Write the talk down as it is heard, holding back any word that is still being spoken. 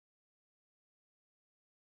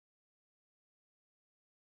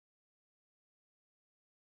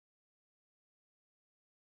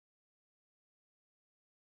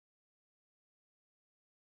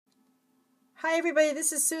Hi everybody,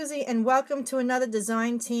 this is Susie and welcome to another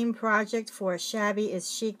design team project for Shabby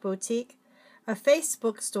is Chic Boutique, a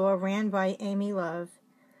Facebook store ran by Amy Love.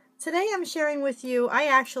 Today I'm sharing with you, I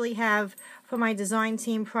actually have for my design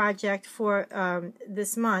team project for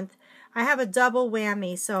this month, I have a double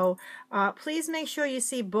whammy, so please make sure you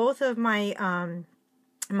see both of my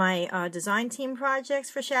design team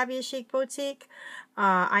projects for Shabby is Chic Boutique.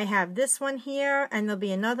 I have this one here, and there'll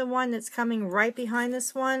be another one that's coming right behind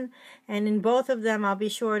this one, and in both of them I'll be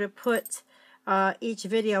sure to put each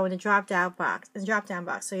video in the drop-down box,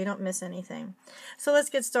 so you don't miss anything. So let's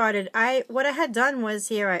get started. What I had done was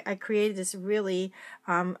here I created this really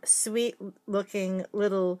sweet looking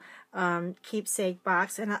little keepsake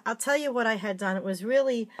box, and I'll tell you what I had done. It was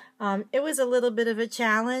really it was a little bit of a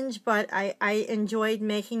challenge, but I enjoyed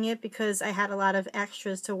making it because I had a lot of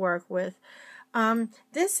extras to work with.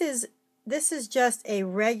 This is just a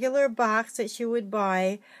regular box that you would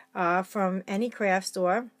buy from any craft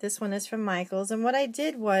store. This one is from Michael's, and what I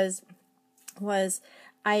did was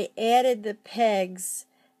I added the pegs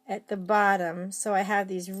at the bottom, so I have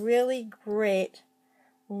these really great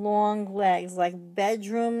long legs, like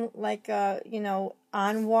bedroom, like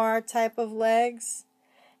armoire type of legs,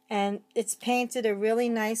 and it's painted a really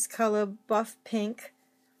nice color, buff pink.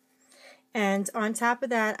 And on top of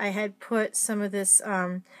that, I had put some of this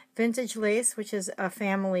vintage lace, which is a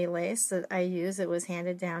family lace that I use. It was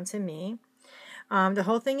handed down to me. The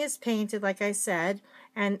whole thing is painted, like I said,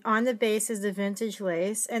 and on the base is the vintage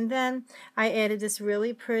lace. And then I added this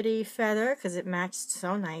really pretty feather because it matched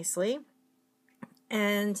so nicely.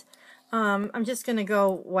 And I'm just going to go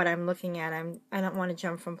what I'm looking at. I don't want to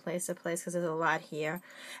jump from place to place because there's a lot here.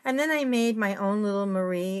 And then I made my own little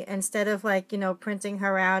Marie. Instead of printing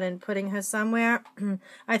her out and putting her somewhere,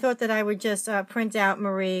 I thought that I would just print out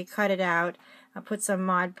Marie, cut it out, put some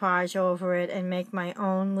Mod Podge over it, and make my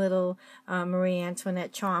own little Marie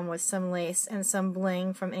Antoinette charm with some lace and some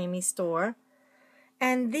bling from Amy's store.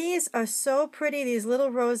 And these are so pretty, these little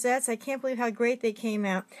rosettes. I can't believe how great they came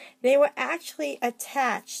out. They were actually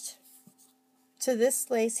attached to this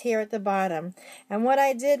lace here at the bottom. And what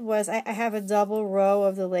I did was I have a double row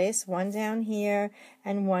of the lace, one down here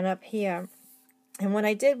and one up here. And what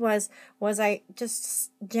I did was I just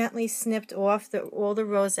gently snipped off all the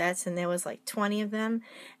rosettes, and there was like 20 of them,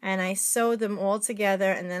 and I sewed them all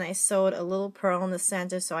together, and then I sewed a little pearl in the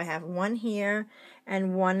center, so I have one here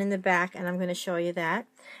and one in the back, and I'm going to show you that.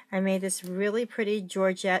 I made this really pretty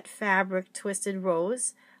Georgette fabric twisted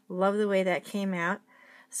rose. Love the way that came out.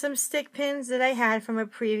 Some stick pins that I had from a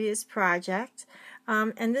previous project.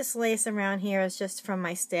 And this lace around here is just from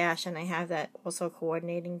my stash, and I have that also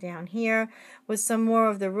coordinating down here with some more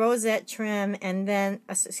of the Rosette trim, and then,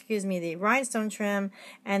 the Rhinestone trim,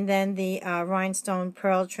 and then the Rhinestone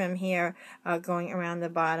pearl trim here going around the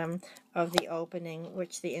bottom of the opening,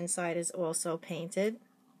 which the inside is also painted.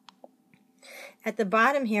 At the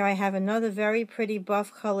bottom here I have another very pretty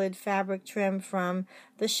buff colored fabric trim from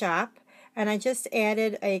the shop. And I just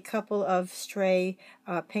added a couple of stray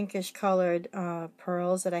pinkish colored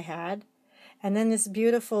pearls that I had. And then this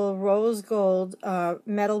beautiful rose gold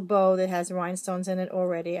metal bow that has rhinestones in it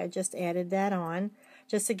already. I just added that on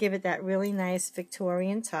just to give it that really nice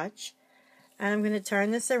Victorian touch. And I'm going to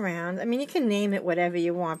turn this around. I mean, you can name it whatever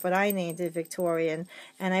you want, but I named it Victorian.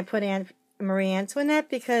 And I put Marie Antoinette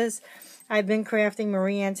because I've been crafting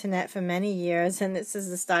Marie Antoinette for many years, and this is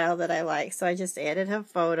the style that I like. So I just added her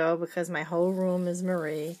photo because my whole room is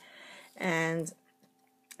Marie. And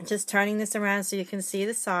just turning this around so you can see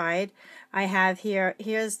the side. I have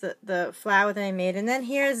here's the flower that I made, and then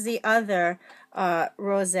here's the other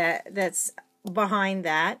rosette that's behind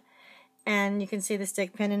that. And you can see the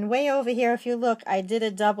stick pin. And way over here, if you look, I did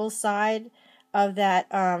a double side of that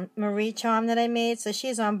Marie charm that I made. So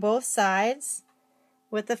she's on both sides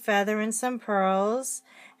with the feather and some pearls.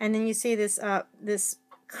 And then you see this this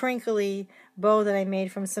crinkly bow that I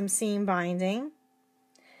made from some seam binding.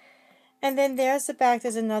 And then there's the back.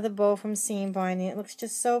 There's another bow from seam binding. It looks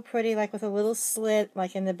just so pretty, like with a little slit,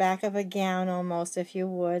 like in the back of a gown almost, if you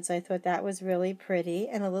would. So I thought that was really pretty.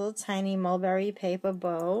 And a little tiny mulberry paper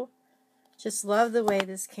bow. Just love the way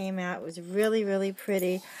this came out. It was really, really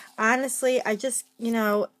pretty. Honestly, I just,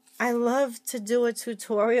 I love to do a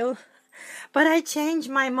tutorial, but I changed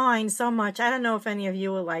my mind so much. I don't know if any of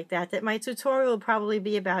you will like that my tutorial will probably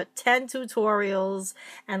be about 10 tutorials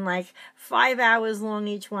and like 5 hours long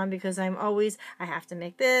each one, because I have to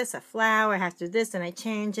make this, a flower, I have to do this, and I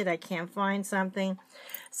change it, I can't find something.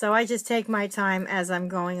 So I just take my time as I'm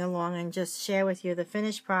going along and just share with you the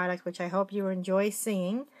finished product, which I hope you enjoy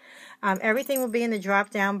seeing. Everything will be in the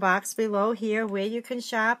drop-down box below here where you can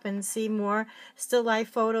shop and see more still life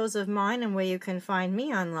photos of mine and where you can find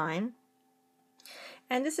me online.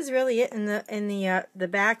 And this is really it in the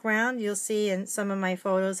background. You'll see in some of my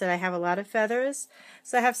photos that I have a lot of feathers.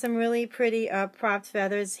 So I have some really pretty propped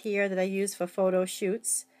feathers here that I use for photo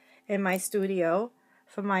shoots in my studio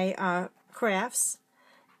for my crafts.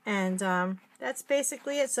 And that's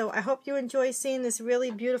basically it. So I hope you enjoy seeing this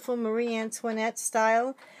really beautiful Marie Antoinette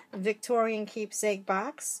style Victorian Keepsake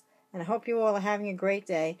box. And I hope you all are having a great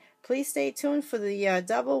day. Please stay tuned for the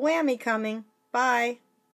double whammy coming. Bye.